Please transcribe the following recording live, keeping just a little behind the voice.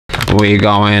We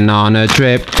going on a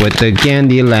trip with the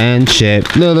Candyland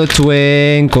ship. Little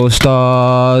twinkle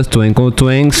stars, twinkle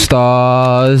twinkle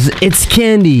stars. It's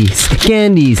candies,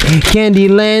 candies,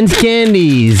 Candyland's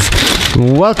candies.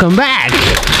 Welcome back.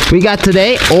 We got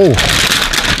today,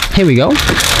 here we go.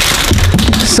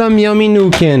 Some yummy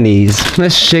new candies.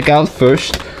 Let's check out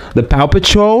first the Paw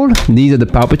Patrol. These are the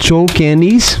Paw Patrol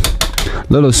candies.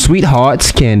 Little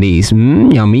Sweetarts candies.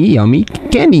 Yummy, yummy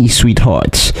candy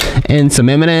Sweetarts. And some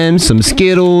M&M's, some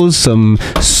Skittles, some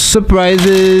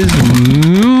surprises.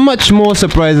 Much more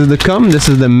surprises to come. This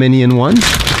is the Minion ones.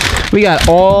 We got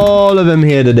all of them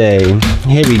here today.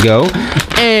 Here we go.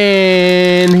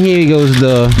 And here goes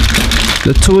the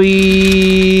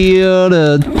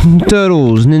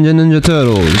turtles, Ninja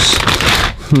Turtles.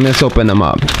 Let's open them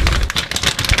up.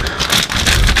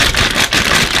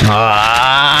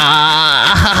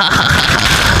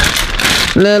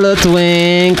 Little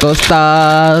twinkle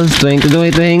stars, twinkle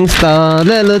twinkle stars,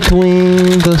 little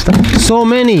twinkle stars. So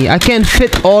many, I can't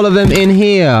fit all of them in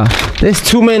here. There's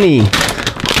too many.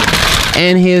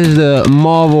 And here's the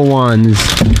Marvel ones,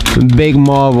 big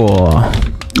Marvel.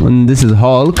 And this is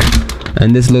Hulk,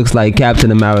 and this looks like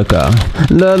Captain America.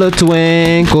 Little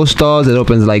twinkle stars. It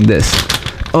opens like this.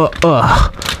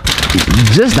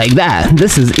 Just like that.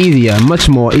 This is easier, much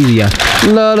more easier.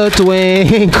 Little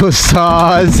twinkle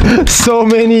stars. So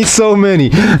many, so many.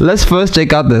 Let's first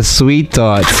check out the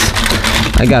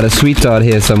Sweetarts. I got a Sweetart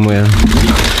here somewhere.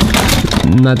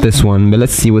 Not this one, but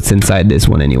let's see what's inside this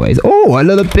one anyways. Oh, a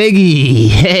little piggy.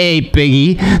 Hey,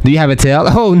 piggy. Do you have a tail?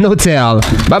 Oh, no tail.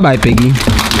 Bye-bye, piggy.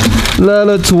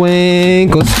 Little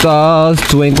twinkle stars,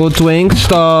 twinkle twinkle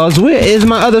stars. Where is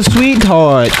my other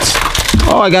Sweetheart?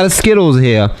 Oh, I got a Skittles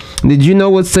here. Did you know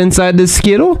what's inside this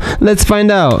Skittle? Let's find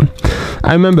out.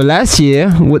 I remember last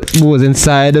year what was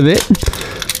inside of it.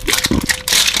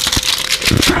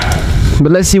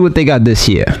 But let's see what they got this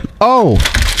year. Oh,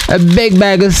 a big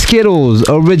bag of Skittles.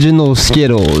 Original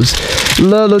Skittles.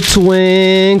 Little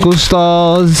twinkle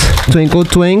stars, twinkle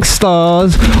twinkle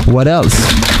stars. What else?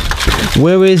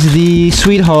 Where is the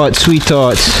Sweetarts?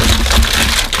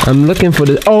 I'm looking for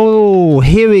the... Oh,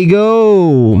 here we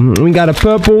go. We got a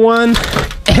purple one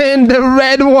and the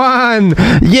red one.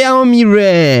 Yummy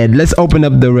red. Let's open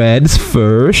up the reds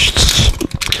first.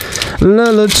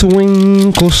 Little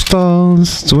twinkle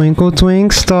stars, twinkle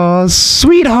twinkle stars.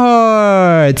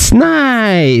 Sweethearts.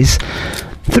 Nice.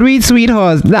 3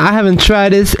 Sweethearts. I haven't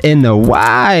tried this in a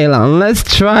while. Let's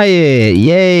try it.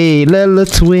 Yay. Little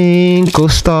twinkle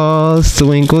stars,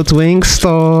 twinkle twinkle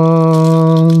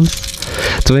stars.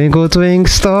 Twinkle twinkle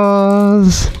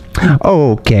stars.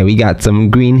 Okay, we got some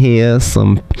green here,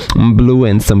 some blue,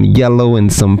 and some yellow,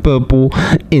 and some purple,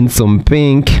 and some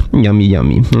pink. Yummy,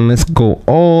 yummy. And let's go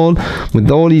all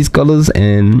with all these colors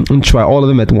and try all of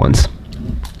them at once.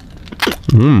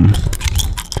 Yum,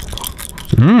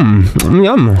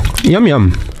 yum,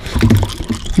 yum.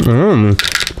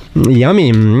 Yummy.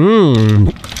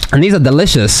 And these are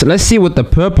delicious. Let's see what the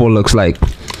purple looks like.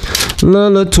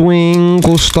 Little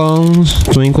twinkle stars,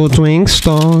 twinkle twinkle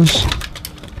stars.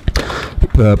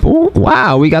 Purple.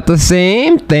 Wow, we got the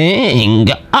same thing.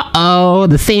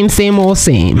 The same old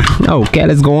same. Okay,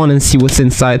 let's go on and see what's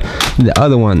inside the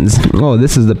other ones. Oh,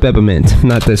 this is the peppermint,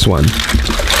 not this one.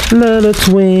 Little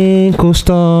twinkle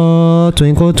star,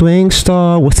 twinkle twinkle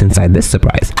star. What's inside this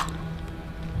surprise?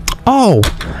 Oh,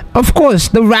 of course,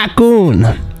 the raccoon.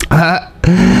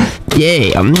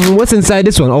 Yeah. What's inside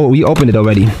this one? Oh, we opened it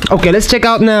already. Okay, let's check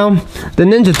out now the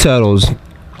Ninja Turtles.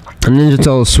 Ninja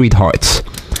Turtle Sweethearts.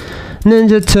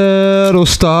 Ninja Turtle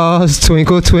stars,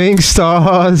 twinkle twinkle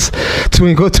stars,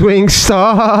 twinkle twinkle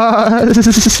stars.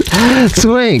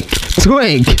 Twink,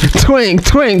 twink, twink,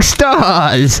 twink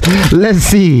stars. Let's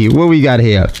see what we got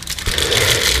here.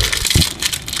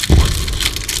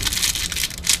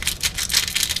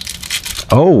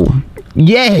 Oh,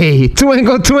 yay!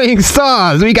 Twinkle twinkle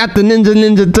stars. We got the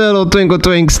Ninja Turtle twinkle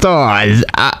twinkle stars.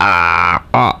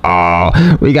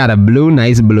 We got a blue,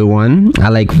 nice blue one. I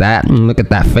like that. Look at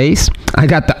that face. I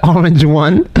got the orange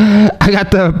one. I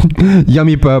got the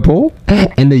yummy purple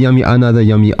and the another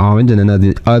yummy orange and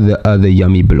another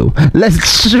yummy blue.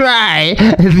 Let's try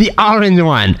the orange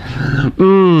one.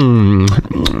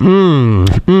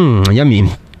 Yummy.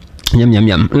 Yum yum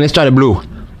yum. Let's try the blue.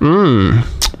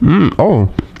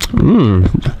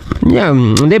 Yeah,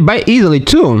 they bite easily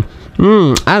too.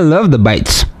 I love the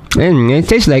bites. And it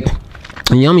tastes like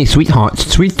yummy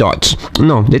Sweetarts.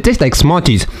 No, they taste like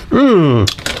Smarties.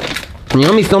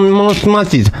 Yummy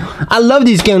Smarties. I love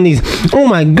these candies. Oh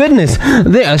my goodness,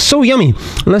 they are so yummy.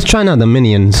 Let's try now the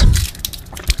Minions.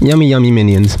 Yummy, yummy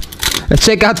Minions. Let's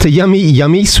check out the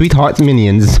yummy Sweetheart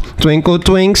minions. Twinkle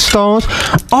twink stars.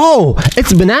 Oh,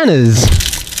 it's bananas.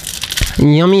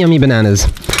 Yummy bananas.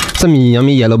 Some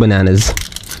yummy yellow bananas.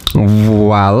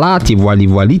 Voila, ti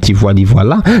voila.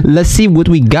 Let's see what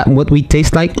we got, what we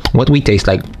taste like.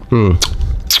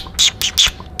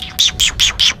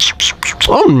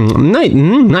 Oh, nice.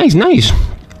 Nice.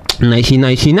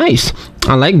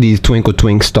 I like these twinkle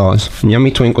twink stars.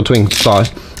 Yummy twinkle twink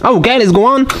stars. Okay, let's go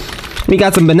on. We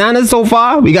got some bananas so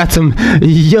far. We got some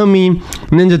yummy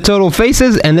Ninja Turtle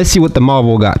faces, and let's see what the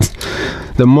Marvel got.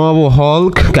 The Marvel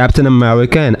Hulk, Captain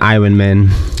America, and Iron Man.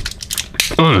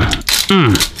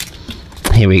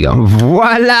 Here we go.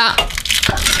 Voila!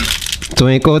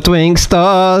 Twinkle twink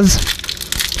stars.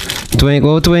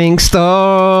 Twinkle twink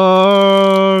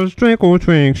stars. Twinkle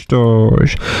twink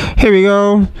stars. Here we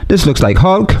go. This looks like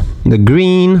Hulk. The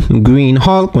green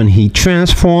Hulk when he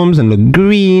transforms and the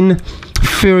green,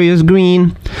 furious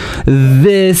green.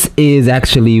 This is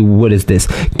actually, what is this?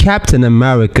 Captain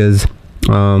America's.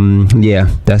 Yeah,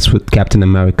 that's what Captain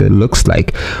America looks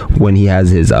like when he has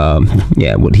his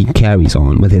what he carries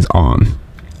on with his arm.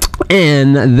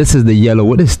 And this is the yellow.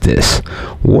 What is this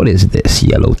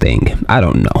yellow thing? I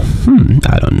don't know.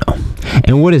 I don't know.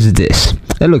 And what is this?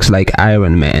 That looks like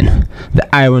Iron Man. The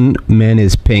Iron Man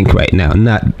is pink right now,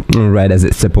 not red as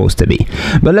it's supposed to be.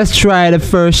 But let's try the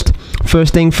first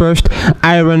thing first.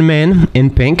 Iron Man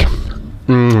in pink.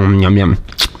 Yum.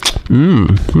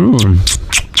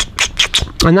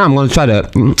 And now I'm gonna try the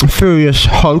Furious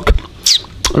Hulk.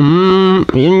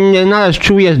 They're not as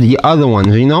chewy as the other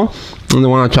ones, you know. And the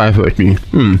one I try first.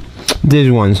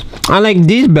 These ones. I like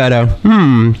these better.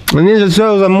 And these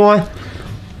are more,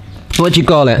 what you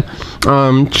call it?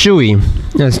 Chewy.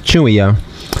 That's chewy, yeah.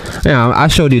 Yeah, I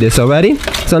showed you this already.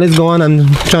 So let's go on. I'm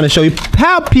trying to show you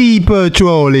Pappy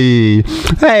Patrolly.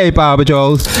 Hey, Paw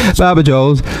Patrols. Paw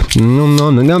Patrols.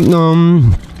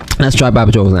 Let's try Paw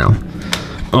Patrols now.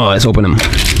 Oh, let's open them.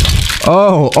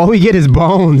 Oh, all we get is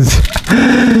bones.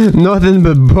 Nothing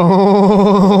but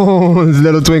bones.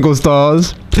 Little twinkle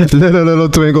stars. Little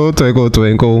twinkle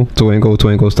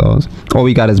stars. All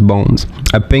we got is bones.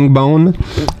 A pink bone.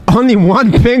 Only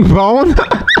one pink bone.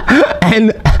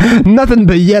 And nothing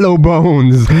but yellow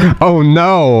bones. Oh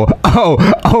no.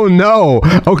 Oh no.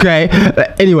 Okay.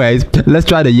 Anyways, let's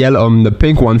try the the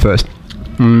pink one first.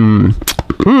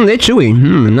 They're chewy.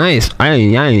 Nice.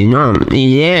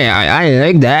 Yeah, I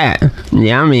like that.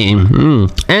 Yummy.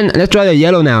 And let's try the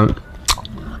yellow now.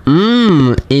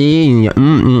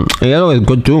 Yellow is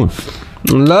good too.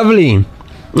 Lovely.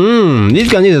 These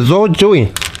candies are so chewy.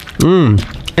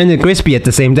 And they're crispy at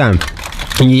the same time.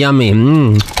 Yummy.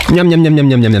 Yum.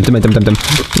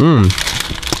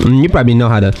 You probably know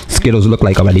how the Skittles look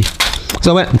like already.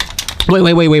 So wait.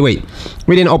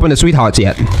 We didn't open the Sweetarts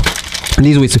yet.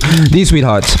 These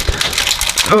Sweetarts.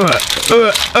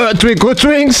 Twinkle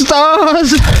twink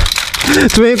stars.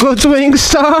 Twinkle twink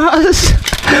stars.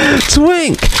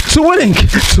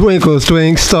 Twinkle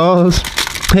twink stars.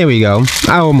 Here we go.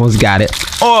 I almost got it.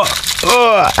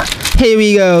 Here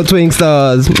we go, twink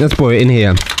stars. Let's pour it in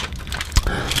here.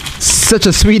 Such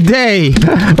a sweet day.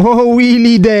 Oh,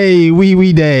 wheelie day,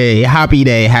 wee day. Happy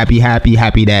day,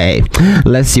 happy day.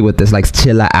 Let's see what this likes.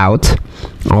 Chilla out.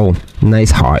 Oh,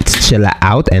 nice hearts. Chilla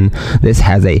out. And this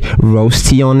has a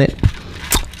roasty on it.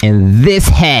 And this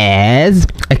has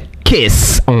a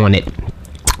kiss on it.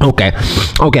 Okay,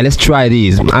 let's try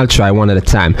these. I'll try one at a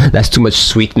time. That's too much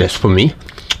sweetness for me.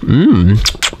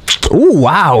 Oh,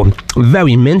 wow.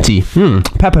 Very minty.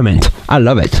 Peppermint. I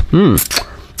love it.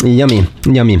 Yummy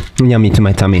to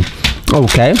my tummy.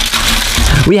 Okay.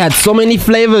 We had so many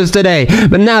flavors today,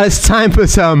 but now it's time for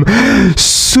some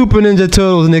Super Ninja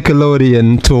Turtles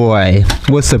Nickelodeon toy.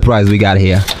 What surprise we got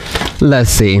here?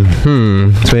 Let's see.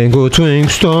 Twinkle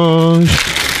twink stars.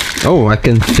 Oh, I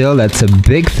can feel that's a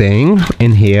big thing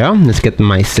in here. Let's get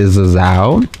my scissors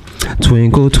out.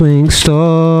 Twinkle twink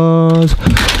stars.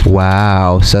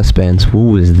 Wow, suspense.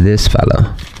 Who is this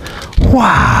fella?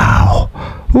 Wow.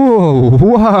 Oh,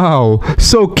 wow.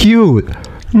 So cute.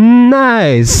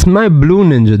 Nice. My blue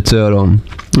Ninja Turtle.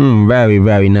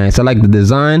 Very nice. I like the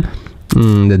design.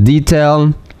 The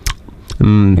detail.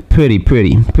 Pretty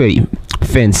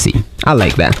fancy. I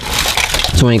like that.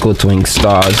 Twinkle twink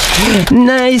stars.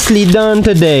 Nicely done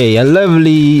today. A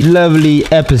lovely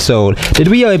episode. Did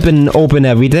we open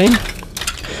everything?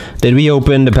 Did we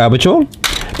open the Paw Patrol?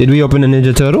 Did we open the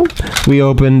Ninja Turtle? We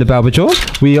opened the Paw Patrol.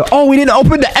 We didn't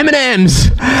open the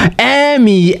M&Ms.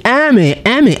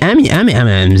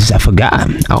 M&Ms. I forgot.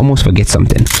 I almost forget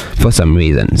something for some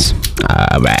reasons.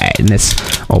 Alright, let's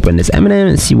open this M&M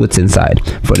and see what's inside.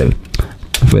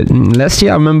 Last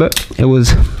year I remember it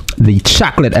was the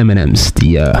chocolate M&Ms,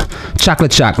 the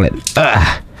chocolate.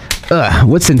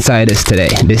 What's inside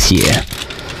this year?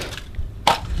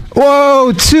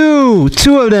 Whoa, two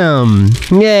of them.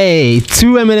 Yay,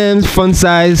 2 M&Ms, fun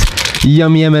size.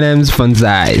 Yummy M&Ms, fun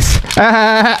size.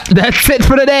 That's it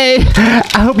for today.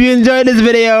 I hope you enjoyed this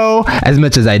video as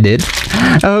much as I did.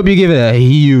 I hope you give it a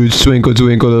huge twinkle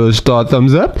little star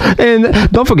thumbs up,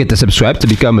 and don't forget to subscribe to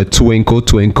become a twinkle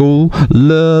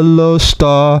little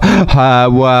star.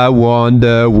 How I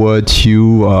wonder what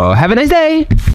you are. Have a nice day.